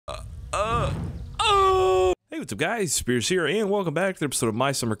what's up guys, Spears here, and welcome back to the episode of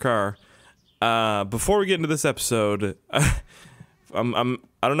My Summer Car. Before we get into this episode, I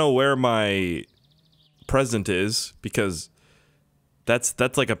don't know where my present is, because that's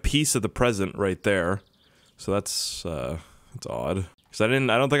like a piece of the present right there. So that's odd. Because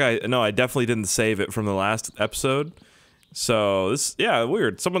I definitely didn't save it from the last episode. So yeah,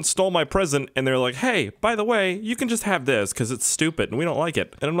 weird. Someone stole my present and they're like, hey, by the way, you can just have this because it's stupid and we don't like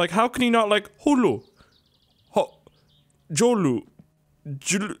it. And I'm like, how can you not like Hulu? Jolu.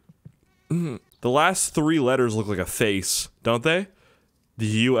 The last three letters look like a face, don't they? The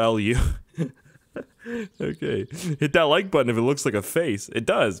U-L-U. Okay. Hit that like button if it looks like a face. It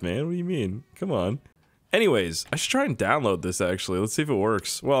does, man. What do you mean? Come on. Anyways, I should try and download this, actually. Let's see if it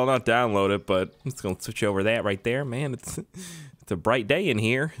works. Well, not download it, but I'm just gonna switch over that right there. Man, it's a bright day in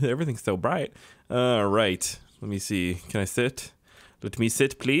here. Everything's so bright. Alright. Let me see. Can I sit? Let me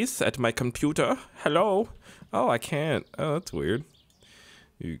sit, please, at my computer. Hello? Oh, I can't. Oh, that's weird.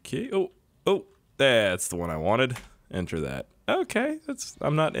 Okay. Oh, that's the one I wanted. Enter that. Okay,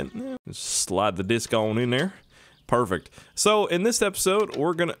 I'm not in. Just slide the disc on in there. Perfect. So, in this episode,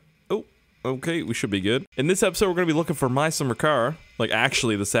 we're gonna... Okay, we should be good. In this episode, we're going to be looking for My Summer Car, like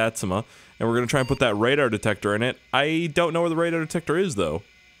actually the Satsuma, and we're going to try and put that radar detector in it. I don't know where the radar detector is, though.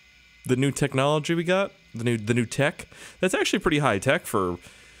 The new technology we got, the new tech, that's actually pretty high tech for,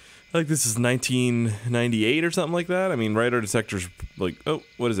 like, this is 1998 or something like that. I mean, radar detectors, like, oh,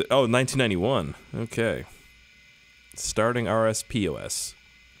 what is it? Oh, 1991. Okay. Starting RSPOS.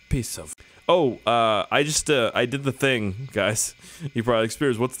 Piece of... Oh, I did the thing, guys. You probably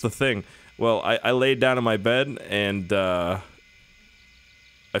experienced, what's the thing? Well, I laid down in my bed, and, I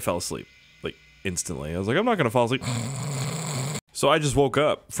fell asleep, like, instantly. I was like, I'm not gonna fall asleep. So I just woke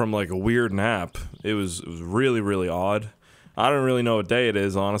up from, like, a weird nap. It was really, really odd. I don't really know what day it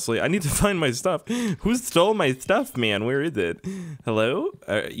is, honestly. I need to find my stuff. Who stole my stuff, man? Where is it? Hello?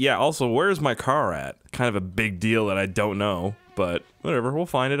 Yeah, also, where's my car at? Kind of a big deal that I don't know, but whatever. We'll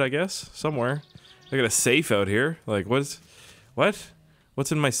find it, I guess, somewhere. I got a safe out here. Like, what?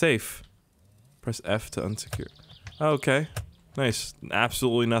 What's in my safe? Press F to unsecure. Oh, okay. Nice.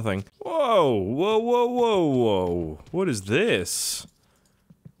 Absolutely nothing. Whoa! Whoa, whoa, whoa, whoa. What is this?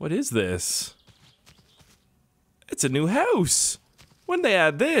 What is this? It's a new house! When they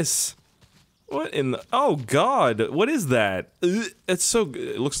add this? What in the... Oh, God! What is that? It's so good.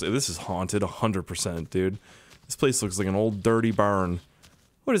 It looks like this is haunted 100%, dude. This place looks like an old dirty barn.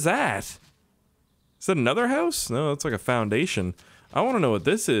 What is that? Is that another house? No, it's like a foundation. I want to know what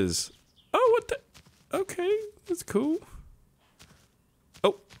this is. Oh, what the... Okay, that's cool.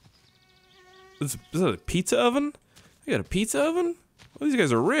 Oh. Is that a pizza oven? They got a pizza oven? Oh, these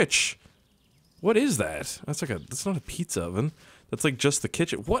guys are rich. What is that? That's not a pizza oven. That's like just the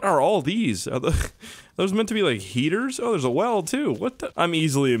kitchen. What are all these? Are those meant to be like heaters? Oh, there's a well too. What the? I'm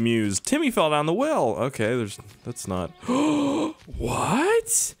easily amused. Timmy fell down the well. Okay, that's not.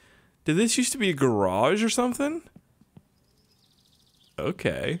 What? Did this used to be a garage or something?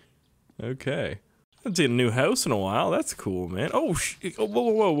 Okay. Okay. I haven't seen a new house in a while. That's cool, man. Oh, whoa,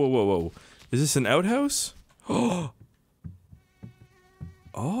 whoa, whoa, whoa, whoa, whoa. Is this an outhouse? Oh.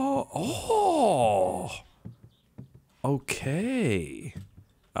 Oh. Okay.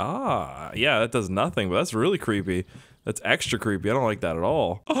 Ah, yeah, that does nothing, but that's really creepy. That's extra creepy. I don't like that at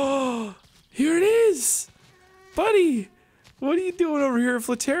all. Oh, here it is. Buddy, what are you doing over here at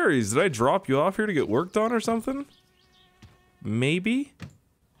Flateri's? Did I drop you off here to get worked on or something? Maybe.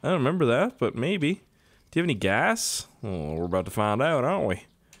 I don't remember that, but maybe. Do you have any gas? Oh, we're about to find out, aren't we?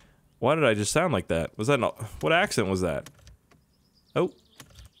 Why did I just sound like that? Was that not... What accent was that? Oh.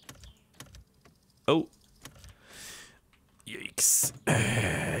 Oh. Yikes.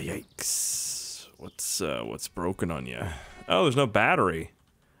 Yikes. What's broken on you? Oh, there's no battery.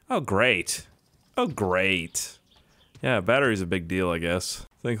 Oh, great. Oh, great. Yeah, battery's a big deal, I guess.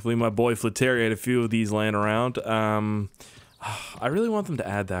 Thankfully, my boy Flateri had a few of these laying around. I really want them to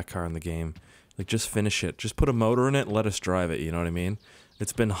add that car in the game. Like, just finish it. Just put a motor in it and let us drive it, you know what I mean?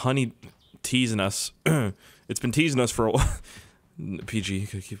 It's been teasing us. It's been teasing us for a while. PG,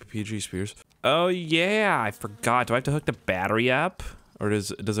 could keep it PG, Spears. Oh yeah, I forgot. Do I have to hook the battery up? Or does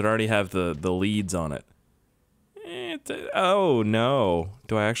it already have the leads on it? Oh no.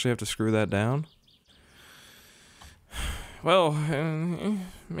 Do I actually have to screw that down? Well,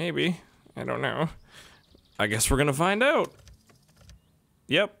 maybe. I don't know. I guess we're gonna find out.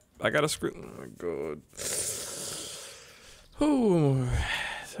 Yep, I gotta screw... Oh my god. Ooh,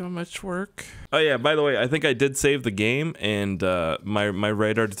 so much work. Oh yeah, by the way, I think I did save the game, and my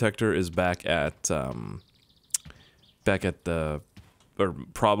radar detector is back at the or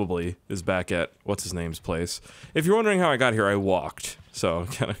probably is back at what's his name's place. If you're wondering how I got here, I walked. So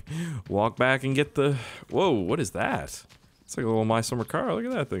kind of walk back and get the. Whoa, what is that? It's like a little My Summer Car. Look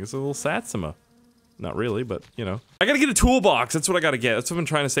at that thing. It's a little Satsuma. Not really, but you know. I gotta get a toolbox. That's what I gotta get. That's what I've been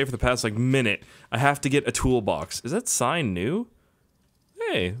trying to say for the past like minute. I have to get a toolbox. Is that sign new?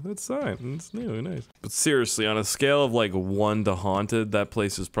 Hey, that's sign. It's new. Nice. But seriously, on a scale of like 1 to haunted, that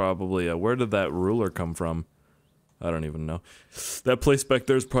place is probably. Where did that ruler come from? I don't even know. That place back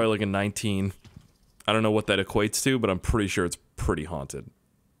there is probably like a 19. I don't know what that equates to, but I'm pretty sure it's pretty haunted.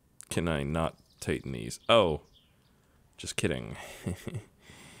 Can I not tighten these? Oh. Just kidding.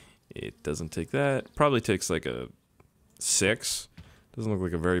 It doesn't take that. Probably takes like a 6. Doesn't look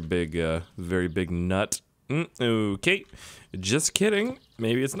like a very big nut. Okay. Just kidding.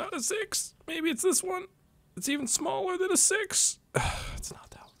 Maybe it's not a 6. Maybe it's this one. It's even smaller than a 6. It's not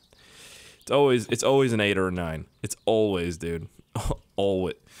that one. It's always an 8 or a 9. It's always, dude.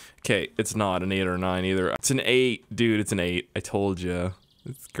 Always. Okay, it's not an 8 or a 9 either. It's an 8, dude. It's an 8. I told you.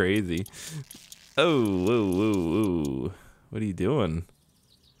 It's crazy. Oh, whoa, whoa, whoa. What are you doing?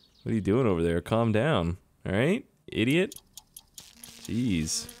 What are you doing over there? Calm down. All right, idiot.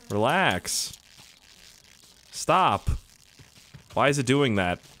 Jeez, relax. Stop. Why is it doing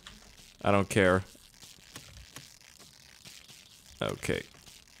that? I don't care. Okay.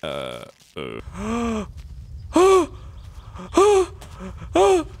 Why?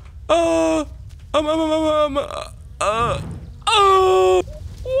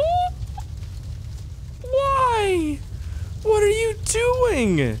 What are you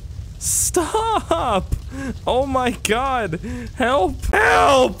doing? Stop! Oh my god! Help!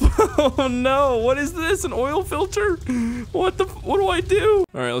 Help! Oh no! What is this? An oil filter? What do I do?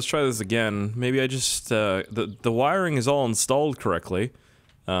 All right, let's try this again. Maybe I just the wiring is all installed correctly.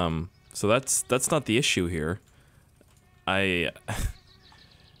 So that's not the issue here. I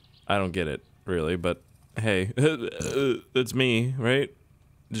don't get it really, but hey, it's me, right?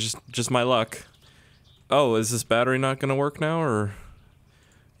 Just my luck. Oh, is this battery not gonna work now, or?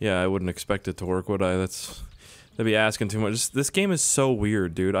 Yeah, I wouldn't expect it to work, would I? That'd be asking too much. This game is so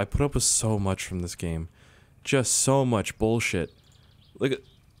weird, dude. I put up with so much from this game. Just so much bullshit. Look at,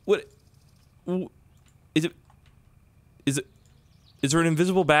 what, is there an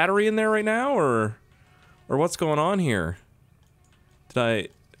invisible battery in there right now, or what's going on here? That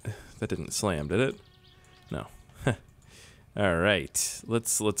didn't slam, did it? No. Alright,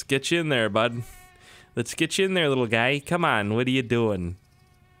 let's get you in there, bud. Let's get you in there, little guy. Come on, what are you doing?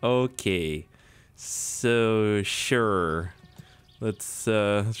 Okay, so sure. Let's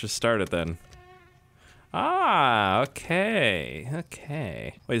just start it then. Ah, okay,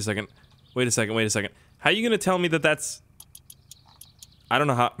 okay. Wait a second. How are you gonna tell me that that's? I don't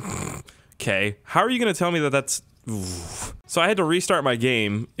know how. Okay, how are you gonna tell me that that's? So I had to restart my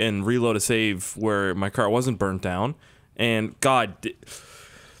game and reload a save where my car wasn't burnt down, and God.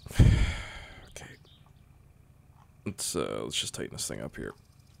 Okay. Let's just tighten this thing up here.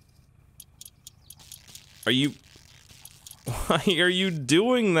 Why are you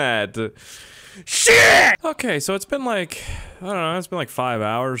doing that? Shit! Okay, so it's been like, I don't know, it's been like 5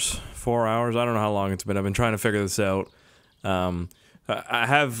 hours, 4 hours, I don't know how long it's been. I've been trying to figure this out. I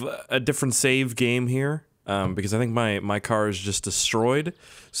have a different save game here, because I think my car is just destroyed.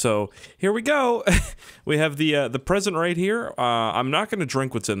 So, here we go. We have the present right here. I'm not gonna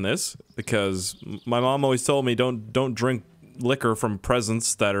drink what's in this, because my mom always told me don't drink liquor from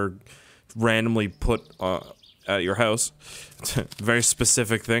presents that are randomly put at your house. It's a very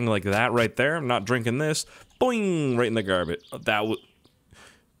specific thing like that right there. I'm not drinking this. Boing! Right in the garbage. That would.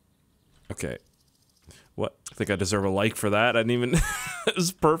 Okay. What? I think I deserve a like for that. I didn't even. It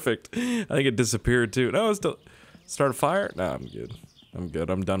was perfect. I think it disappeared too. No, it's still. Start a fire? No, I'm good. I'm good.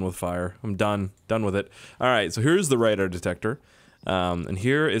 I'm done with fire. I'm done. Done with it. Alright, so here's the radar detector. And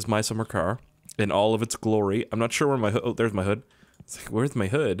here is my summer car in all of its glory. I'm not sure where my hood. Oh, there's my hood. It's like, where's my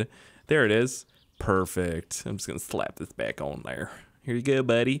hood? There it is. Perfect. I'm just gonna slap this back on there. Here you go,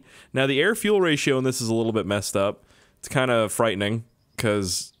 buddy. Now the air-fuel ratio in this is a little bit messed up. It's kind of frightening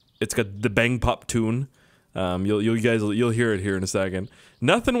because it's got the bang pop tune. You'll hear it here in a second.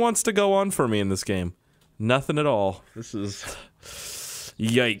 Nothing wants to go on for me in this game. Nothing at all. This is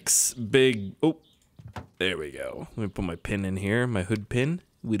yikes. Big. Oh, there we go. Let me put my pin in here. My hood pin.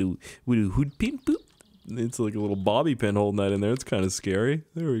 We do hood pin. Boop. It's like a little bobby pin holding that in there. It's kind of scary.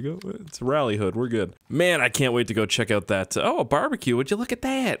 There we go. It's a rally hood. We're good. Man, I can't wait to go check out that. Oh, a barbecue. Would you look at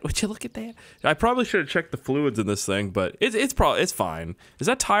that? Would you look at that? I probably should have checked the fluids in this thing, but it's fine. Is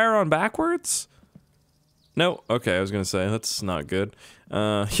that tire on backwards? No. Okay, I was gonna say that's not good.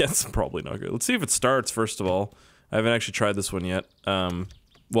 Yeah, it's probably not good. Let's see if it starts first of all. I haven't actually tried this one yet.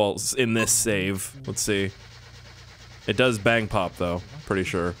 Well, in this save. Let's see. It does bang pop, though. Pretty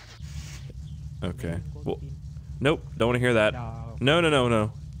sure. Okay. Well, nope. Don't want to hear that. No, no, no,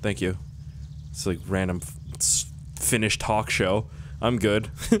 no. Thank you. It's like random Finnish talk show. I'm good.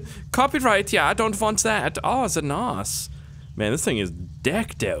 Copyright, yeah, I don't want that. Oh, it's a NOS. Man, this thing is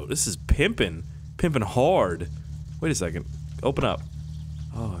decked out. This is pimping. Pimping hard. Wait a second. Open up.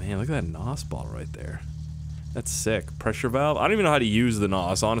 Oh, man, look at that NOS ball right there. That's sick. Pressure valve. I don't even know how to use the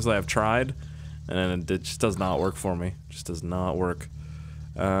NOS. Honestly, I've tried, and it just does not work for me. It just does not work.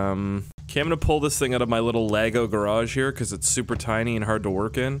 Okay, I'm gonna pull this thing out of my little Lego garage here, because it's super tiny and hard to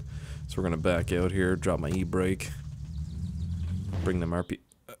work in. So we're gonna back out here, drop my e-brake. Bring them RP.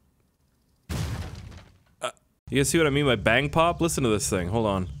 You guys see what I mean by bang pop? Listen to this thing. Hold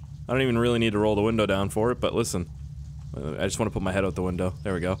on. I don't even really need to roll the window down for it, but listen. I just want to put my head out the window.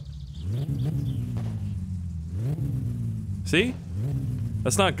 There we go. See?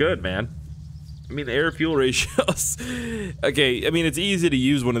 That's not good, man. I mean, the air-fuel ratios. Okay, I mean, it's easy to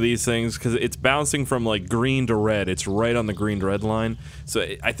use one of these things because it's bouncing from, like, green to red. It's right on the green to red line. So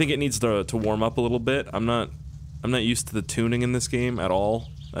I think it needs to warm up a little bit. I'm not used to the tuning in this game at all.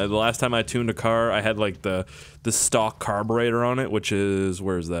 The last time I tuned a car, I had, like, the stock carburetor on it, which is...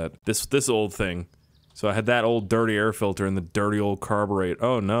 Where's that? This old thing. So I had that old dirty air filter and the dirty old carburetor.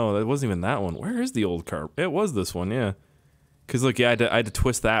 Oh, no, that wasn't even that one. Where is the old carb? It was this one, yeah. Because, look, yeah, I had to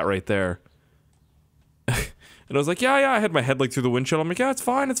twist that right there. And I was like, yeah, I had my head, like, through the windshield. I'm like, yeah, it's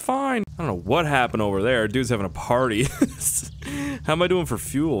fine, it's fine. I don't know what happened over there. Dude's having a party. How am I doing for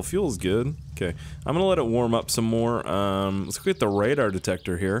fuel? Fuel's good. Okay, I'm gonna let it warm up some more. Let's go get the radar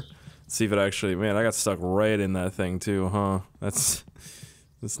detector here. See if it actually... Man, I got stuck right in that thing, too, huh? That's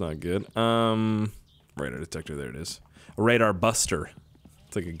not good. Radar detector, there it is. A radar buster.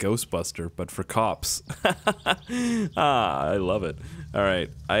 It's like a Ghostbuster, but for cops. Ah, I love it. Alright,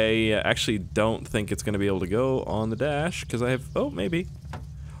 I actually don't think it's gonna be able to go on the dash, because I have... Oh, maybe.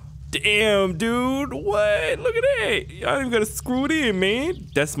 Damn, dude, what? Look at that. I don't even gotta screw it in, man.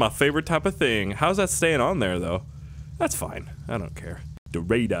 That's my favorite type of thing. How's that staying on there, though? That's fine. I don't care. The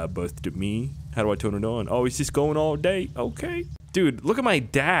radar busted me. How do I turn it on? Oh, it's just going all day. Okay. Dude, look at my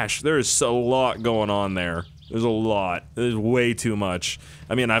dash. There is a lot going on there. There's a lot. There's way too much.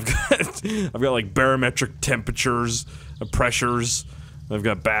 I mean, I've got like barometric temperatures, pressures. I've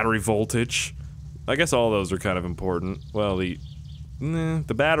got battery voltage. I guess all those are kind of important. Well, the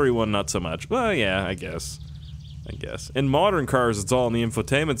battery one not so much. Well, yeah, I guess. In modern cars, it's all in the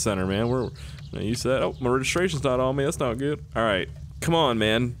infotainment center, man. We're not used to that. Oh, my registration's not on me. That's not good. All right, come on,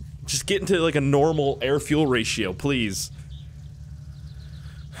 man. Just get into like a normal air-fuel ratio, please.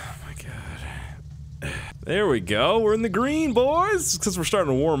 There we go. We're in the green, boys. Because we're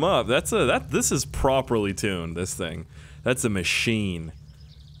starting to warm up. This is properly tuned. This thing. That's a machine.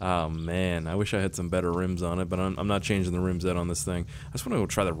 Oh man, I wish I had some better rims on it, but I'm not changing the rims out on this thing. I just want to go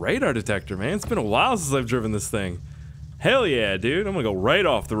try the radar detector, man. It's been a while since I've driven this thing. Hell yeah, dude. I'm gonna go right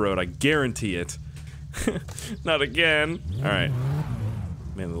off the road. I guarantee it. Not again. All right.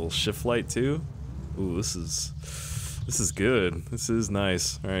 Man, a little shift light too. Ooh, this is good. This is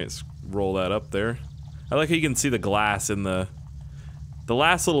nice. All right, let's roll that up there. I like how you can see the glass in the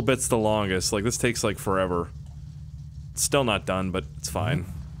last little bit's the longest. Like, this takes, like, forever. It's still not done, but it's fine.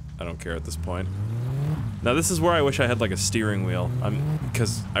 I don't care at this point. Now, this is where I wish I had, like, a steering wheel.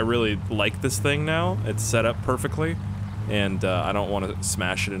 Because I really like this thing now. It's set up perfectly. And, I don't want to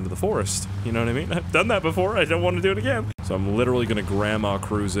smash it into the forest. You know what I mean? I've done that before. I don't want to do it again. So I'm literally gonna grandma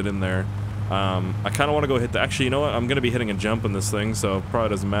cruise it in there. I kind of want to go hit the... Actually, you know what? I'm going to be hitting a jump in this thing, so it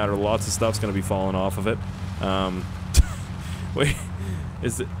probably doesn't matter. Lots of stuff's going to be falling off of it. Wait.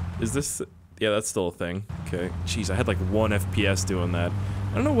 Is this... Yeah, that's still a thing. Okay. Jeez, I had like 1 FPS doing that.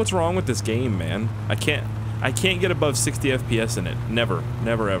 I don't know what's wrong with this game, man. I can't get above 60 FPS in it. Never.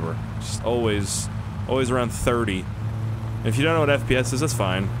 Never, ever. Just always around 30. If you don't know what FPS is, that's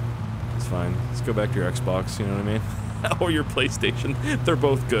fine. It's fine. Let's go back to your Xbox, you know what I mean? Or your PlayStation. They're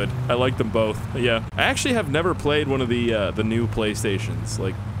both good. I like them both. Yeah. I actually have never played one of the new PlayStations.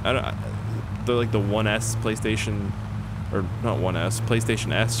 Like, they're like the 1S PlayStation, or not 1S,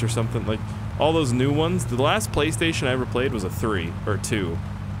 PlayStation S or something. Like, all those new ones. The last PlayStation I ever played was a 3, or 2.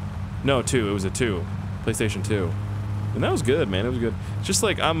 No, 2. It was a 2. PlayStation 2. And that was good, man. It was good. It's just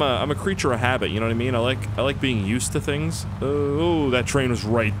like, I'm a creature of habit, you know what I mean? I like being used to things. Oh, that train was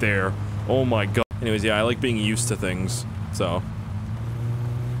right there. Oh my god. Anyways, yeah, I like being used to things, so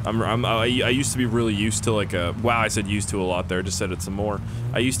I used to be really used to like a... Wow, I said used to a lot there, just said it some more.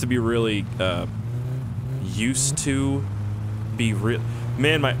 I used to be really, used to be real...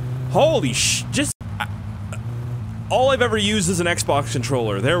 Man, my... Holy sh... Just... all I've ever used is an Xbox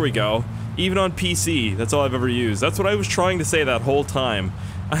controller. There we go. Even on PC, that's all I've ever used. That's what I was trying to say that whole time.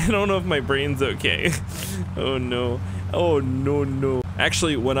 I don't know if my brain's okay. Oh no. Oh no, no.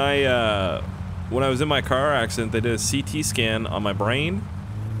 Actually, when I was in my car accident, they did a CT scan on my brain,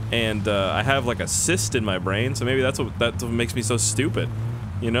 and I have like a cyst in my brain, so maybe that's what makes me so stupid.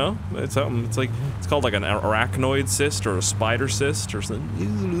 You know? It's something, it's called like an arachnoid cyst or a spider cyst or something. He's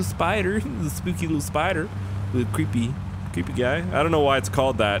a little spider, a spooky little spider. Little creepy guy. I don't know why it's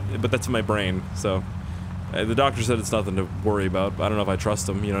called that, but that's in my brain, so. The doctor said it's nothing to worry about, but I don't know if I trust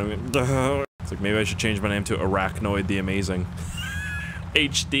him, you know what I mean? It's like, maybe I should change my name to Arachnoid the Amazing.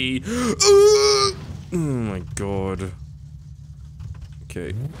 HD. Oh my god.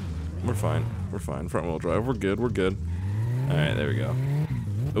 Okay. We're fine. We're fine. Front wheel drive. We're good. We're good. Alright, there we go.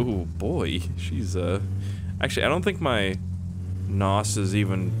 Oh boy, she's actually I don't think my NOS is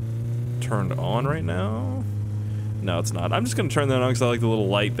even turned on right now. No, it's not. I'm just gonna turn that on because I like the little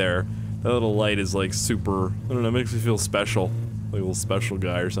light there. That little light is like super, I don't know, it makes me feel special. Like a little special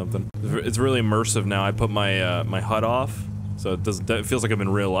guy or something. It's really immersive now. I put my my HUD off, so it feels like I'm in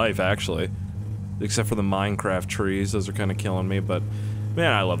real life actually. Except for the Minecraft trees, those are kind of killing me, but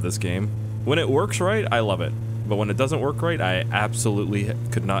man, I love this game. When it works right, I love it. But when it doesn't work right, I absolutely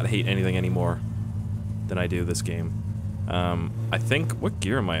could not hate anything anymore than I do this game. I think, what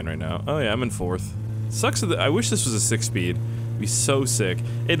gear am I in right now? Oh yeah, I'm in 4th. Sucks that I wish this was a 6-speed. It'd be so sick.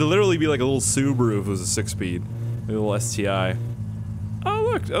 It'd literally be like a little Subaru if it was a 6-speed. A little STI. Oh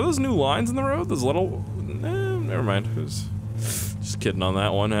look, are those new lines in the road? Those little, never mind. It was just kidding on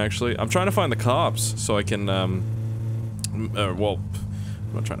that one actually. I'm trying to find the cops so I can, well,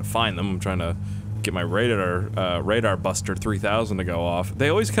 I'm not trying to find them, I'm trying to get my radar buster 3000 to go off. They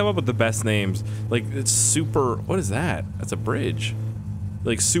always come up with the best names. Like, it's super, what is that? That's a bridge.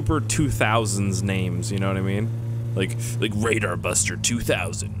 Like, super 2000s names, you know what I mean? Like radar buster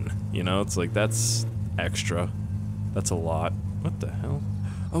 2000, you know? It's like, that's extra. That's a lot. What the hell?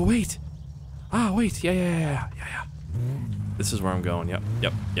 Oh, wait! Ah, wait, yeah. This is where I'm going, yep.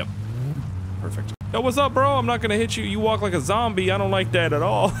 Perfect. Yo, what's up, bro? I'm not gonna hit you. You walk like a zombie. I don't like that at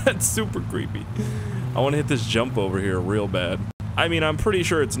all. That's super creepy. I want to hit this jump over here real bad. I mean, I'm pretty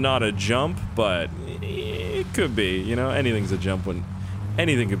sure it's not a jump, but it could be. You know, anything's a jump when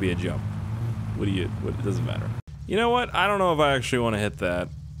anything could be a jump. It doesn't matter. You know what? I don't know if I actually want to hit that.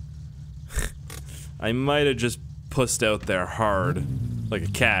 I might have just pussed out there hard. Like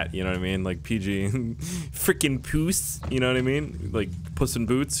a cat, you know what I mean? Like PG. Freaking Puss, you know what I mean? Like Puss in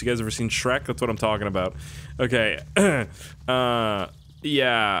Boots. You guys ever seen Shrek? That's what I'm talking about. Okay.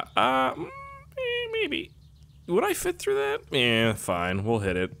 Yeah. Maybe. Would I fit through that? Yeah, fine. We'll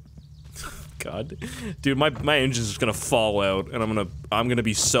hit it. God. Dude, my engine's just gonna fall out, and I'm gonna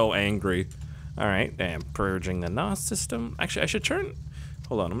be so angry. Alright, I'm purging the NOS system. Actually, I should turn...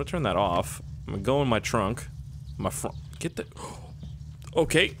 Hold on, I'm gonna turn that off. I'm gonna go in my trunk. My front... Get the...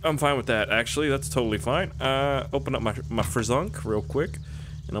 Okay, I'm fine with that, actually. That's totally fine. Open up my frizzunk real quick.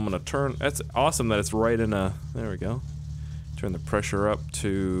 And I'm gonna turn... That's awesome that it's right in a... There we go. Turn the pressure up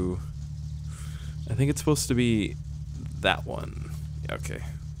to... I think it's supposed to be... that one. Yeah, okay.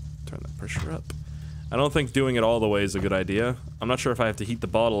 Turn that pressure up. I don't think doing it all the way is a good idea. I'm not sure if I have to heat the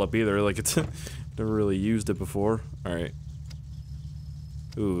bottle up either. Like, it's... never really used it before. Alright.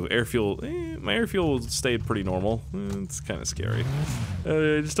 Ooh, air fuel. My air fuel stayed pretty normal. It's kind of scary.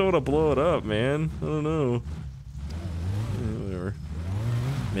 I just don't want to blow it up, man. I don't know. Whatever.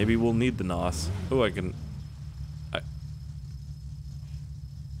 Maybe we'll need the NOS. Oh, I can...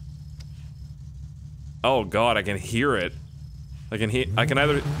 Oh god, I can hear it. I can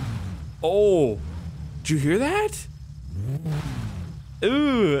either... Oh! Did you hear that?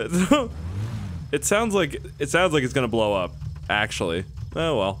 Ooh! It sounds like it's gonna blow up, actually.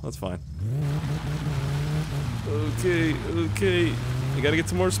 Oh well, that's fine. Okay. I gotta get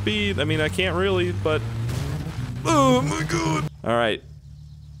some more speed. I mean, I can't really, but... Oh my god! Alright.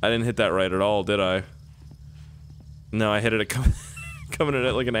 I didn't hit that right at all, did I? No, I hit it coming in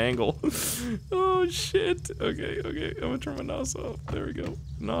at like an angle. Oh shit. Okay. I'm gonna turn my NOS off. There we go.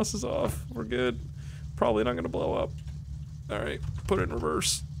 NOS is off. We're good. Probably not gonna blow up. Alright, put it in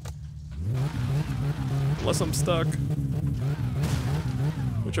reverse. Unless I'm stuck.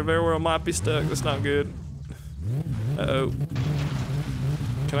 Which I very well might be stuck. That's not good. Uh-oh.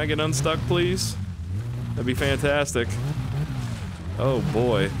 Can I get unstuck, please? That'd be fantastic. Oh,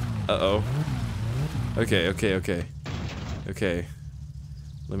 boy. Uh-oh. Okay.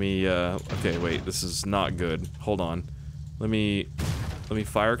 Let me, okay, wait. This is not good. Hold on. Let me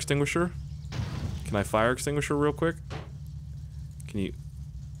fire extinguisher? Can I fire extinguisher real quick? Can you...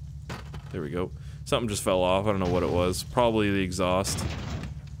 There we go. Something just fell off. I don't know what it was. Probably the exhaust.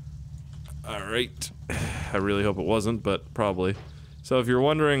 Alright. I really hope it wasn't, but probably. So if you're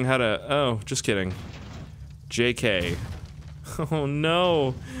wondering how to... Oh, just kidding. JK. Oh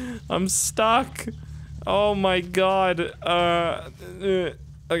no. I'm stuck. Oh my god.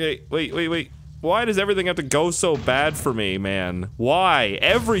 Okay, wait. Why does everything have to go so bad for me, man? Why?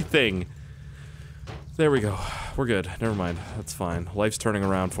 Everything! There we go. We're good. Never mind. That's fine. Life's turning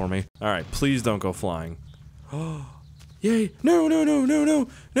around for me. Alright, please don't go flying. Oh, yay! No!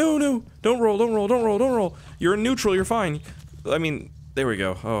 Don't roll. You're in neutral, you're fine. I mean, there we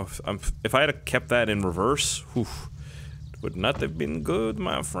go. Oh, if I had kept that in reverse, whew, would not have been good,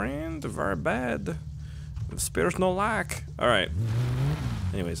 my friend. Very bad. Spares no lack. Alright.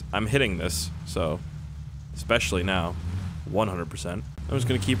 Anyways, I'm hitting this, so... Especially now. 100%. I'm just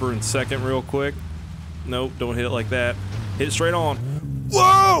gonna keep her in second real quick. Nope, don't hit it like that. Hit it straight on.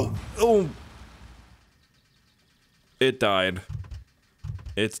 Whoa! Oh! It died.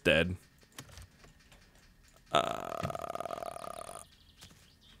 It's dead.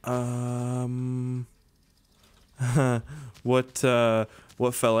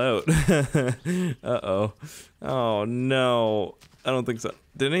 What fell out? Uh-oh. Oh, no. I don't think so.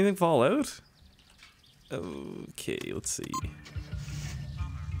 Did anything fall out? Okay, let's see.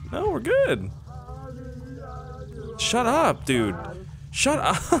 No, we're good. Shut up, dude. Shut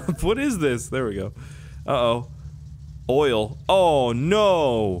up. What is this? There we go. Uh-oh. Oil. Oh,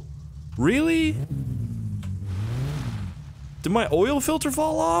 no. Really? Did my oil filter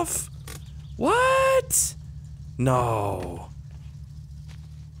fall off? What? No.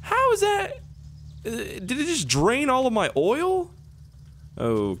 How is that? Did it just drain all of my oil?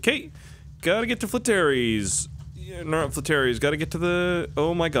 Okay. Gotta get to Flateri's. Yeah, not Flateri's. Gotta get to the...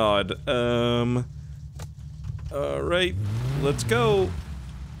 Oh my god. Alright. Let's go.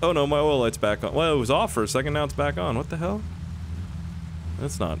 Oh no, my oil light's back on. Well, it was off for a second, now it's back on. What the hell?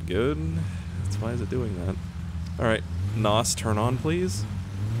 That's not good. Why is it doing that? Alright. NOS, turn on, please.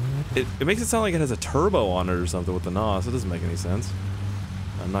 It makes it sound like it has a turbo on it or something with the NOS. It doesn't make any sense.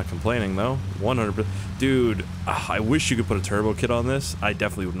 I'm not complaining though. 100%. Dude, I wish you could put a turbo kit on this. I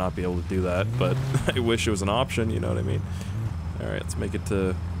definitely would not be able to do that, but I wish it was an option, you know what I mean? Alright, let's make it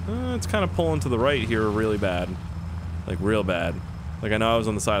to... it's kind of pulling to the right here really bad. Like, real bad. Like, I know I was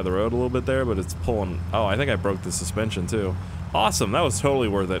on the side of the road a little bit there, but it's pulling... Oh, I think I broke the suspension too. Awesome, that was totally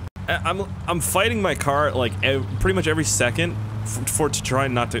worth it. I'm fighting my car, like, pretty much every second for it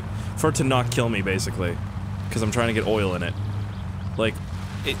to not kill me, basically. Because I'm trying to get oil in it. Like...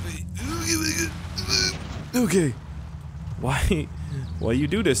 Okay. Why you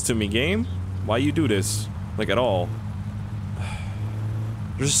do this to me, game? Why you do this? Like, at all?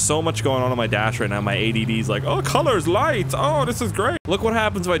 There's so much going on my dash right now. My ADD's like, oh, colors, lights. Oh, this is great. Look what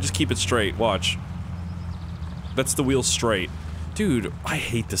happens if I just keep it straight. Watch. That's the wheel straight. Dude, I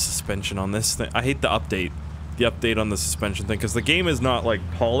hate the suspension on this thing. I hate the update. The update on the suspension thing. Because the game is not, like,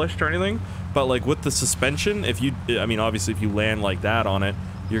 polished or anything. But, like, with the suspension, if you... I mean, obviously, if you land like that on it,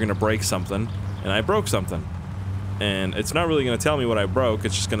 you're gonna break something. And I broke something. And it's not really gonna tell me what I broke.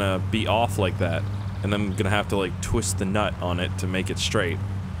 It's just gonna be off like that. And then I'm gonna have to, like, twist the nut on it to make it straight.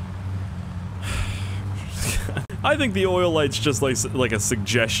 I think the oil light's just like a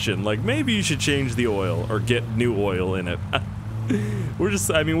suggestion. Like, maybe you should change the oil or get new oil in it. we're just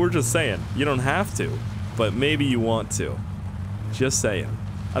saying. You don't have to, but maybe you want to. Just saying.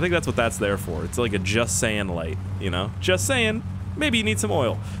 I think that's what that's there for. It's like a just saying light, you know? Just saying, maybe you need some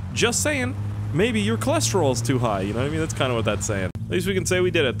oil. Just saying, maybe your cholesterol's too high, you know what I mean? That's kind of what that's saying. At least we can say we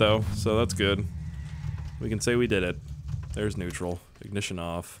did it, though, so that's good. We can say we did it. There's neutral. Ignition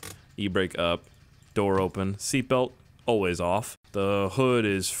off. E-brake up. Door open. Seatbelt always off. The hood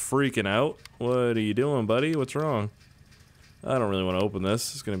is freaking out. What are you doing, buddy? What's wrong? I don't really want to open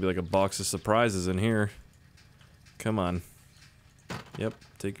this. It's gonna be like a box of surprises in here. Come on. Yep,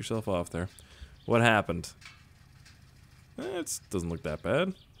 take yourself off there. What happened? It doesn't look that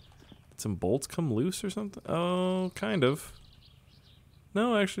bad. Did some bolts come loose or something? Oh, kind of.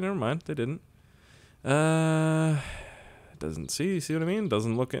 No, actually, never mind. They didn't. Doesn't see what I mean?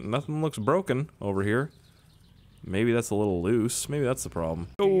 Doesn't look at nothing looks broken over here. Maybe that's a little loose. Maybe that's the problem.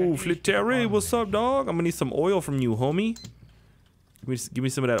 Oh, Flitteri, what's up, dog? I'm gonna need some oil from you, homie. Give me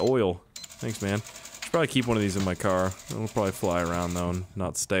some of that oil. Thanks, man. Should probably keep one of these in my car. It'll probably fly around though and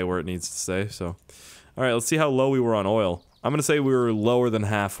not stay where it needs to stay. So, all right, let's see how low we were on oil. I'm gonna say we were lower than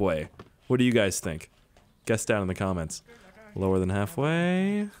halfway. What do you guys think? Guess down in the comments. Lower than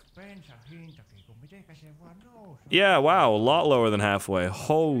halfway. Yeah, wow, a lot lower than halfway.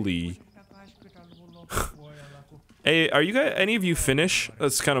 Holy. Hey, are you guys, any of you Finnish?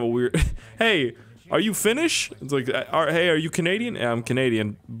 That's kind of a weird. Hey, Are you Finnish? It's like, hey, are you Canadian? Yeah, I'm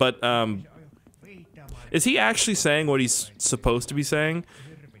Canadian. But, is he actually saying what he's supposed to be saying?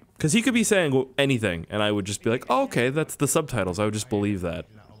 Because he could be saying anything, and I would just be like, oh, okay, that's the subtitles. I would just believe that.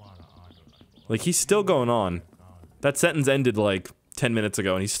 Like, he's still going on. That sentence ended, like, 10 minutes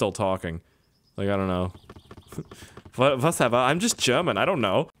ago, and he's still talking. Like, I don't know. I'm just German, I don't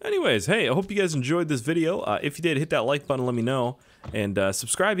know. Anyways, hey, I hope you guys enjoyed this video. If you did, hit that like button, let me know. And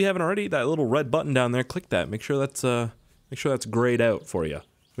subscribe if you haven't already. That little red button down there, click that. Make sure that's grayed out for you.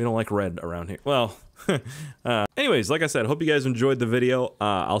 We don't like red around here. Well, anyways, like I said, hope you guys enjoyed the video.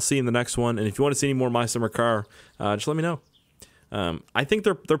 I'll see you in the next one. And if you want to see any more My Summer Car, just let me know. I think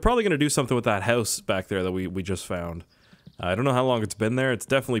they're probably gonna do something with that house back there that we just found. I don't know how long it's been there. It's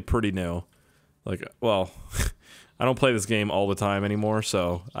definitely pretty new. Like, well, I don't play this game all the time anymore,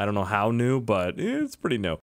 so I don't know how new, but it's pretty new.